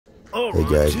Hey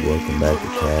guys, welcome back to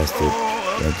CASTIT.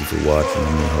 Thank you for watching.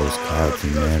 I'm your host, Kyle T.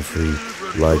 Manfree.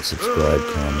 Like, subscribe,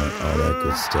 comment, all that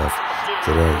good stuff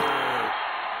today.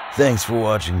 Thanks for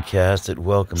watching CASTIT.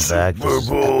 Welcome back. This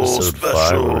is episode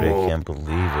 5 already. I can't believe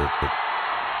it. But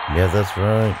yeah, that's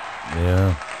right.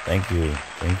 Yeah. Thank you.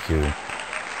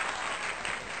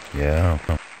 Yeah.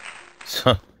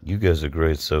 So, you guys are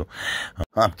great. So,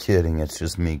 I'm kidding. It's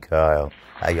just me, Kyle.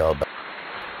 How y'all doing?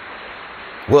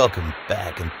 Welcome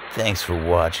back, and thanks for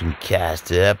watching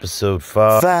CASTIT episode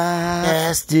 5.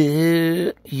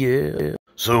 CASTIT, yeah.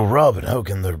 So, Robin, how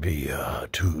can there be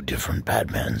two different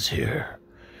Batmans here?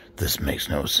 This makes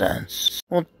no sense.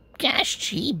 Well, gosh,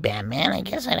 gee, Batman, I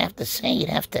guess I'd have to say you'd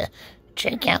have to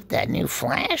check out that new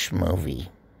Flash movie.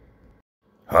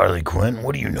 Harley Quinn,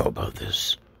 what do you know about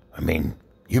this? I mean,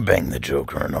 you banged the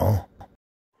Joker and all.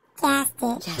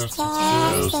 CASTIT.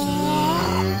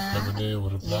 Never knew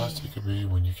what a blast it could be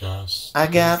when you cast. I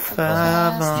got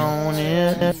 5 on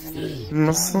it.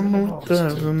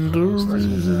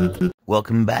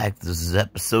 Welcome back. This is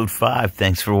episode 5.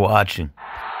 Thanks for watching.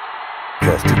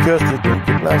 CASTIT, don't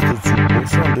get blasted. Super Bowl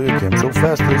Sunday came so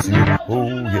fast this year. Oh,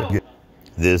 yeah.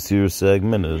 This here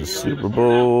segment is Super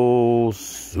Bowl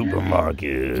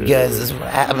Supermarket. Guys, this is what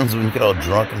happens when you get all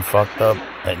drunk and fucked up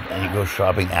and you go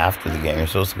shopping after the game. You're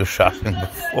supposed to go shopping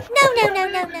before. No.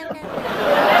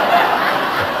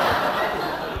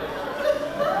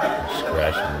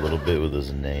 Scratching a little bit with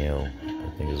his nail,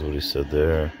 I think is what he said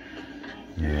there.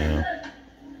 Yeah.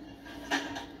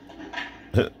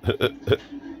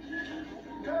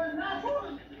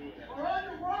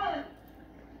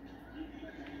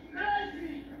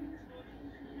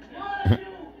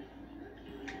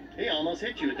 He almost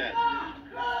hit you with that.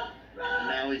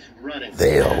 Now he's running.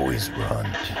 They always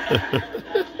run.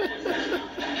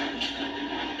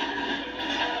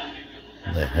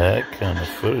 The heck kind of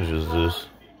footage is this?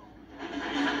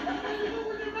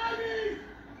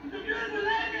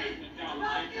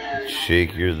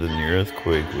 Shakier than the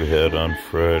earthquake we had on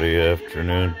Friday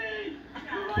afternoon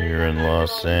here in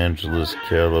Los Angeles,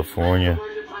 California.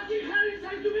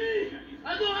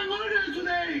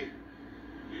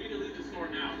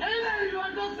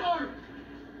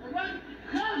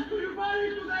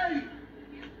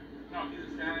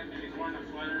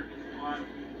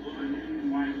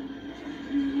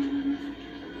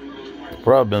 The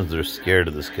problem is they're scared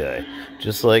of this guy.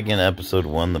 Just like in episode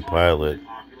 1, the pilot.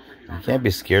 You can't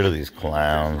be scared of these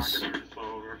clowns.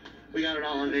 We got it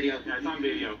all on video. Yeah, it's on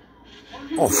video.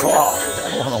 Oh, fuck.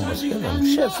 That one almost hit him.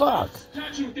 Shit, fuck.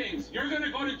 Touching things. You're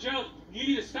gonna go to jail. You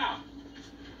need to stop.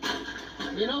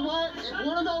 You know what? If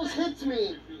one of those hits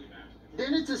me,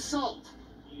 then it's assault.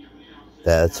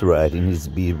 That's right. He needs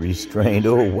to be restrained.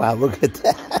 Oh, wow. Look at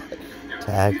that.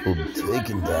 Tackled,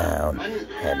 taken down.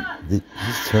 And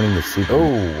he's turning the super.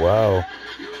 Oh, wow.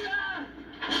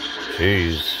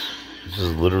 Jeez. This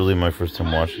is literally my first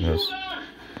time watching this.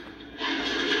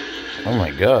 Oh my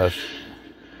gosh.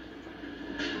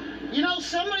 You know,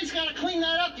 somebody's got to clean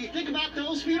that up. Do you think about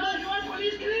those people?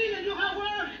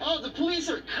 Oh, the police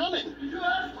are coming.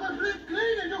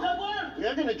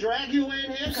 They're going to drag you away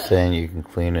in handcuffs. I'm saying you can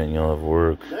clean it and you'll have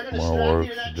work. They're going to strap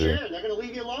you in that chair. They're going to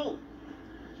leave you alone.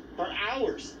 For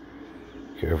hours.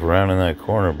 Careful around in that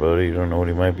corner, buddy. You don't know what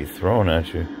he might be throwing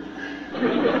at you.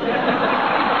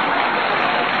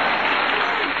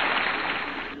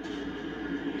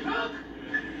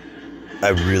 I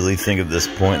really think at this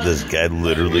point, this guy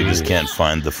literally just can't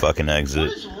find the fucking exit.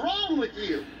 What is wrong with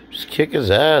you? Just kick his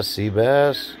ass,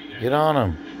 Seabass. Get on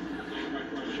him.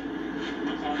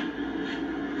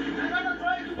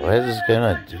 Why is this guy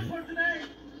not doing it?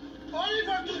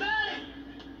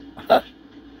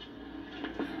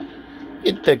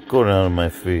 Get that gun out of my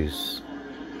face.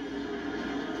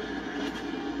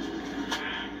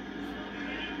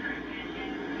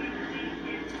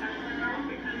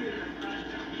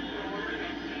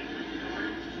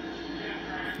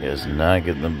 He is not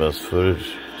getting the best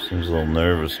footage. Seems a little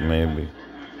nervous, maybe.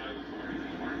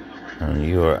 And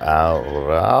you are out.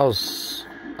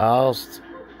 Oust.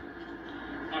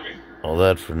 All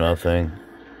that for nothing.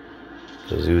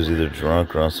 Because he was either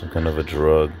drunk or on some kind of a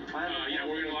drug.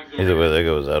 Either way, that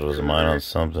guy was out of his mind on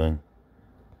something.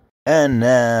 And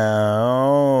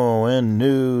now, in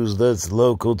news that's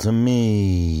local to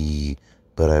me.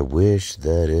 But I wish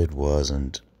that it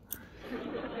wasn't.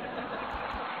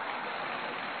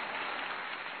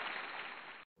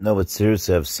 No, but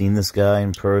seriously, I've seen this guy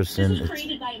in person.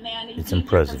 It's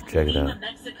impressive. Check it out.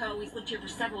 Mexico. He's lived here for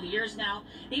several years now.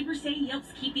 Neighbors say he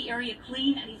helps keep the area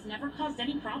clean, and he's never caused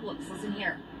any problems. Listen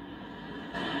here.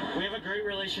 We have a great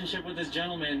relationship with this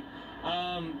gentleman.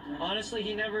 Honestly,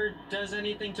 he never does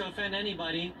anything to offend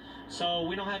anybody, so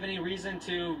we don't have any reason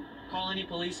to call any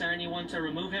police or anyone to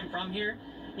remove him from here.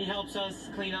 He helps us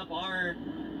clean up our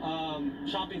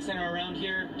shopping center around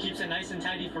here, keeps it nice and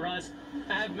tidy for us.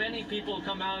 I have many people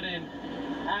come out and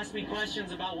ask me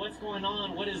questions about what's going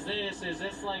on. What is this? Is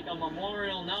this like a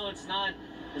memorial? No, it's not.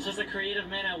 It's just a creative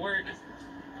man at work.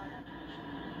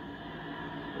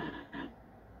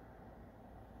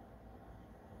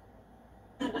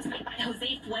 Was made by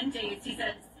Jose Fuentes. He's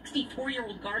a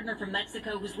 64-year-old gardener from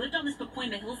Mexico who's lived on this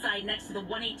Pacoima hillside next to the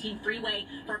 118 freeway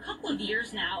for a couple of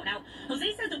years now. Now,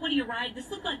 Jose said that when he arrived, this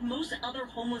looked like most other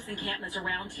homeless encampments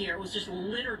around here. It was just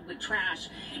littered with trash.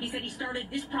 He said he started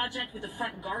this project with the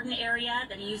front garden area,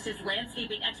 then he used his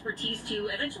landscaping expertise to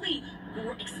eventually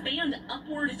expand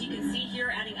upward, as you can see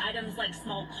here, adding items like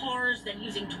small cars, then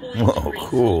using toys to create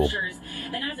sculptures.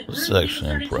 Then as a group, This is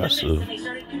actually impressive. And they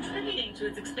started contributing to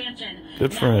its expansion.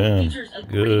 Good for him.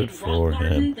 Good for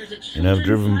him. And I've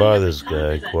driven by this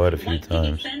guy quite a few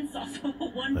times.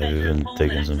 I've even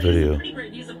taken some video.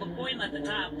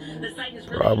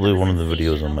 Probably one of the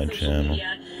videos on my channel.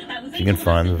 If you can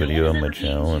find the video on my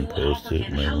channel and post it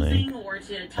in my link,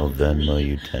 I'll Venmo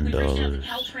you $10.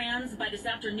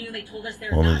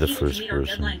 Only the first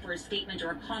person.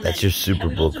 That's your Super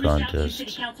Bowl contest.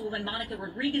 City Councilwoman Monica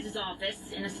Rodriguez's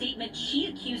office. In a statement, she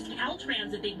accused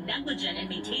Caltrans of being negligent in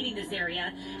maintaining this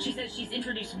area. She says she's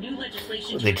introduced new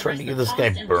legislation. Are they trying to get this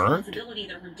guy burnt? That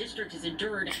her district has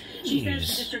endured. She says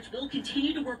the district will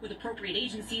continue to work with appropriate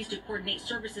agencies to coordinate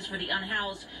services for the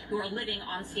unhoused who are living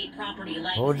on state property.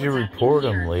 Like how would you report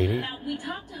him, lady? Now, we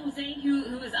talked to Jose,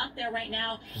 who is up there right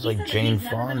now. She's like Jane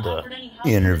Fonda,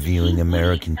 interviewing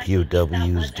American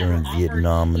POWs during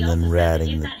Vietnam and then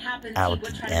ratting out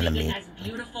the enemy. As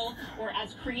beautiful or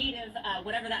as creative,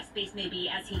 whatever that space may be,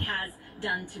 as he has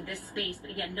done to this space.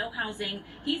 But again, no housing,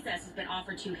 he says, has been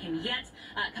offered to him yet.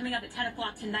 Coming up at 10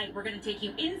 o'clock tonight, we're going to take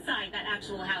you inside that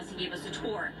actual house. He gave us a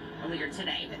tour earlier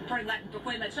today. Reporting Latin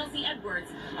Pacoima, Chelsea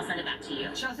Edwards, I'll send it back to you.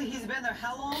 Chelsea, he's been there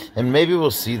how long? And maybe we'll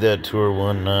see that tour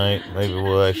one night. Maybe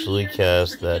we'll actually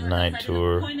cast that night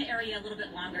tour. Pacoima area a little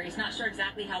bit longer. He's not sure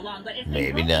exactly how long, but it's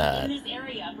maybe been not. In this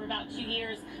area for about 2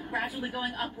 years, gradually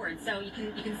going upwards. So you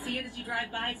can see it as you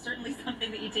drive by. It's certainly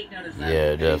something that you take notice of.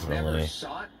 Yeah, definitely.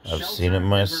 I've seen it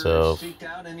myself. Seeked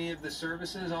out any of the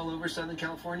services all over Southern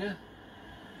California?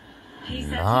 He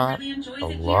says Not he really enjoys a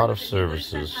it lot here, of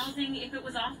services. Housing if it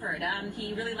was offered.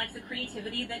 He really likes the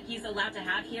creativity that he's allowed to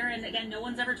have here, and again, no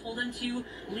one's ever told him to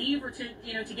leave or to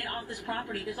to get off this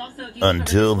property. There's also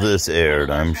until this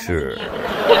aired, I'm sure.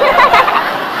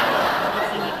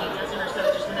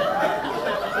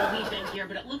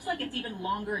 But it looks like it's even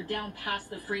longer down past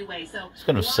the freeway. So it's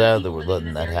kind of sad that we're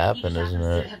letting that happen, isn't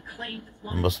it?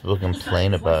 Most people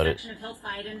complain about it.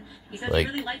 Like,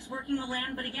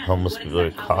 homeless people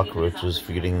are cockroaches,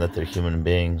 forgetting that they're human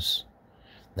beings.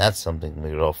 That's something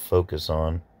we could all focus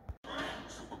on.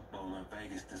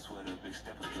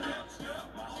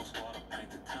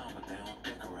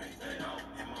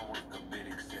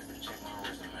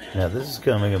 Now, this is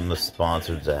coming in the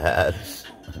sponsored ads.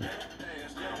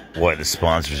 What, the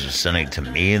sponsors are sending it to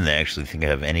me and they actually think I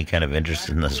have any kind of interest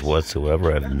in this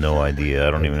whatsoever? I have no idea.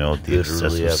 I don't even know what the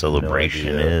excessive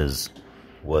celebration is.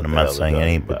 I'm not signing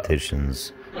any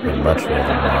petitions. I'd much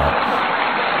rather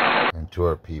not. And to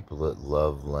our people at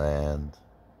Love Land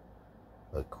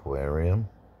Aquarium,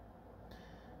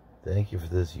 thank you for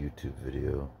this YouTube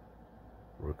video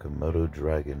where Komodo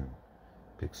Dragon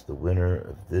picks the winner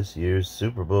of this year's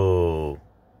Super Bowl.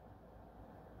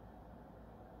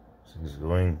 He's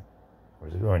going,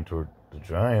 where's he going? Toward the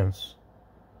Giants.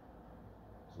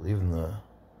 He's leaving the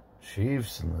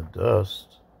Chiefs in the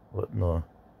dust. What in the...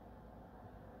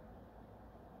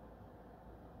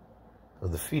 Oh,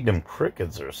 they're feeding him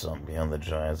crickets or something behind the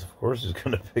Giants. Of course he's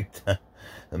going to pick that.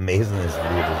 Amazingly, this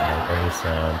video doesn't make any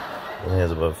sound. It only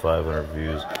has about 500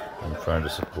 views. I'm trying to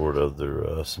support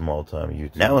other small-time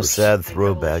YouTubers. Now a sad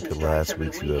throwback to last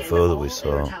week's UFO that we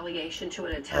saw,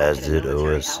 as did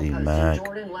OSC Mac.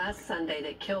 Jordan last Sunday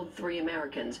that killed 3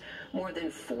 Americans. More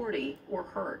than 40 were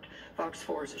hurt. Fox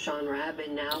 4's Sean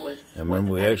Rabin now with... I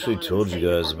remember we actually told you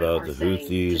guys about the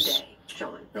Houthis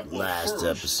last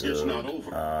episode,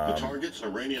 but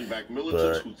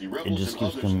it just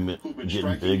keeps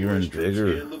getting bigger and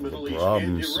bigger, the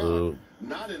problem, so...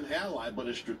 Not an ally, but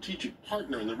a strategic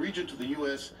partner in the region to the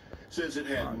U.S., says it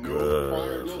had no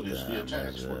prior notice the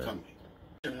attacks were coming.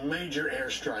 Major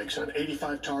airstrikes on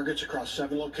 85 targets across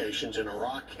 7 locations in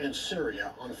Iraq and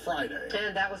Syria on Friday.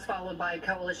 And that was followed by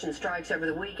coalition strikes over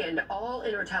the weekend, all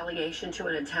in retaliation to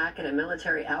an attack at a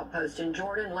military outpost in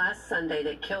Jordan last Sunday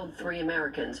that killed 3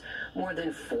 Americans. More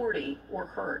than 40 were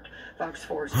hurt. Fox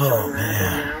 4's Sean Rabin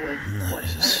now with what the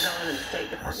Pentagon and the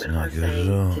State Department are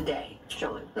saying today.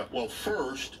 Sean. Well,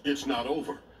 first, it's not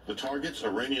over. The targets,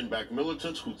 Iranian-backed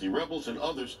militants, Houthi rebels, and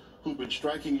others who've been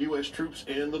striking U.S. troops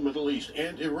in the Middle East.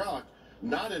 And Iraq,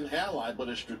 not an ally but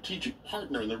a strategic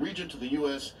partner in the region to the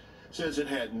U.S., says it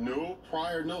had no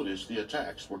prior notice the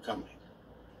attacks were coming.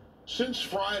 Since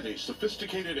Friday,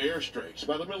 sophisticated airstrikes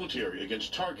by the military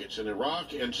against targets in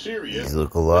Iraq and Syria. These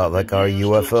look a lot like our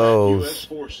UFOs. U.S.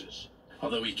 forces.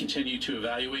 Although we continue to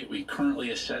evaluate, we currently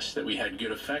assess that we had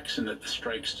good effects and that the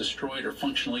strikes destroyed or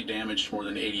functionally damaged more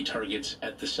than 80 targets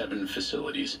at the 7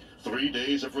 facilities. 3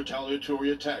 days of retaliatory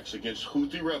attacks against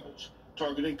Houthi rebels,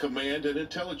 targeting command and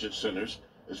intelligence centers,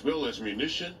 as well as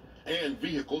munition and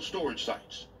vehicle storage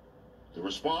sites. The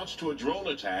response to a drone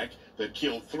attack that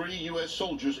killed 3 U.S.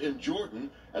 soldiers in Jordan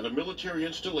at a military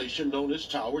installation known as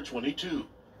Tower 22.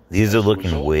 These are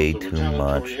looking way too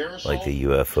much like the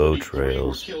UFO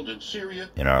trails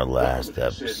in our last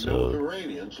episode.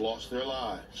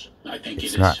 I think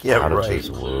it's not out of this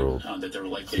world.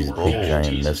 These big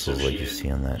giant missiles like you see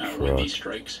on that truck.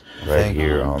 Right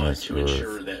here on this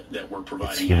earth.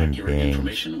 It's human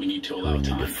beings who we need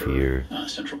to fear.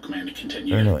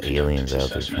 There are no aliens out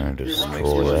there trying to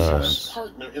destroy us.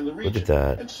 Look at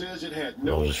that.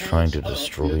 They're all just trying to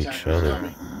destroy each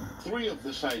other. 3 of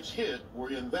the sites hit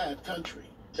were in that country.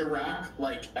 Iraq,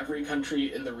 like every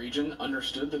country in the region,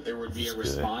 understood that there would be a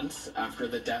response after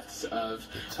the deaths of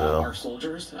our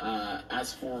soldiers.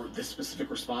 As for this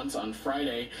specific response on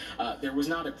Friday, there was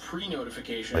not a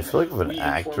pre-notification. I feel like if an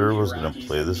actor was going to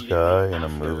play this guy in a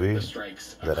movie,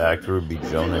 that actor would be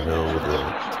Jonah Hill with a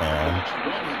tan.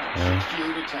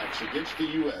 168 attacks against the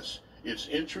U.S., its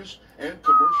interests, and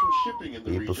commercial shipping in the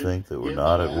region. People think that we're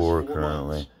not at war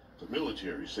currently. The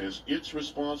military says its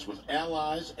response with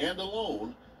allies and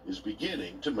alone is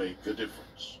beginning to make a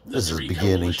difference. This is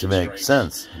beginning to make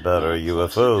sense about our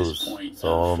UFOs. It's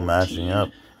all matching up.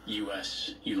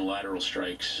 U.S. unilateral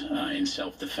strikes in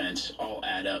self-defense all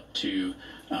add up to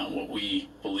what we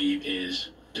believe is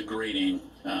degrading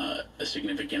a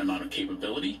significant amount of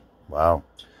capability. Wow.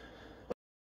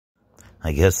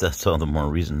 I guess that's all the more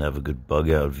reason to have a good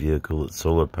bug-out vehicle that's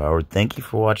solar-powered. Thank you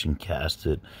for watching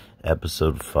CASTIT,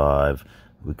 Episode 5.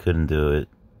 We couldn't do it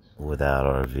without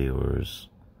our viewers.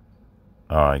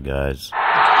 Alright, guys. Hey,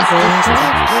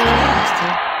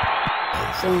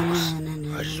 folks,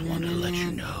 I just wanted to let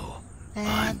you know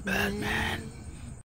I'm Batman.